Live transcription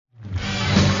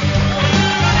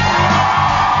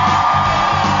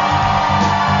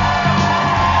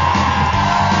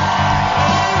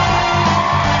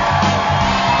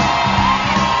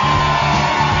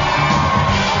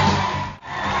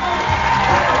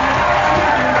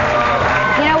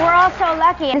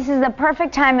lucky. This is the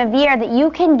perfect time of year that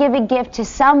you can give a gift to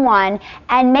someone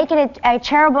and make it a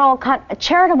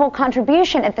charitable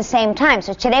contribution at the same time.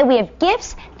 So today we have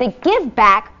gifts that give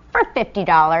back for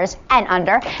 $50 and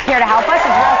under. Here to help us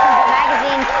is Real Simple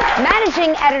Magazine's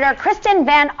managing editor, Kristen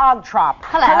Van Ogtrop.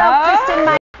 Hello,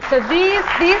 Kristen. So these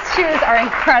shoes are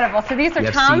incredible. So these are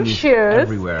TOMS shoes.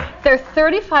 Everywhere. They're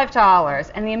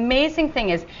 $35, and the amazing thing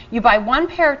is you buy one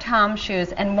pair of TOMS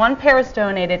shoes, and one pair is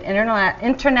donated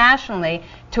internationally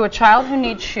to a child who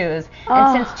needs shoes.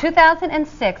 And since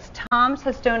 2006, TOMS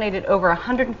has donated over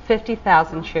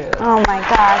 150,000 shoes. Oh my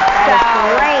gosh, that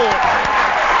is great.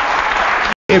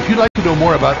 If you'd like to know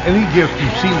more about any gift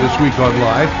you've seen this week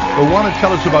online or want to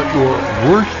tell us about your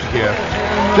worst gift,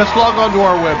 just log on to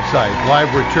our website. Live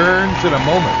returns in a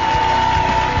moment.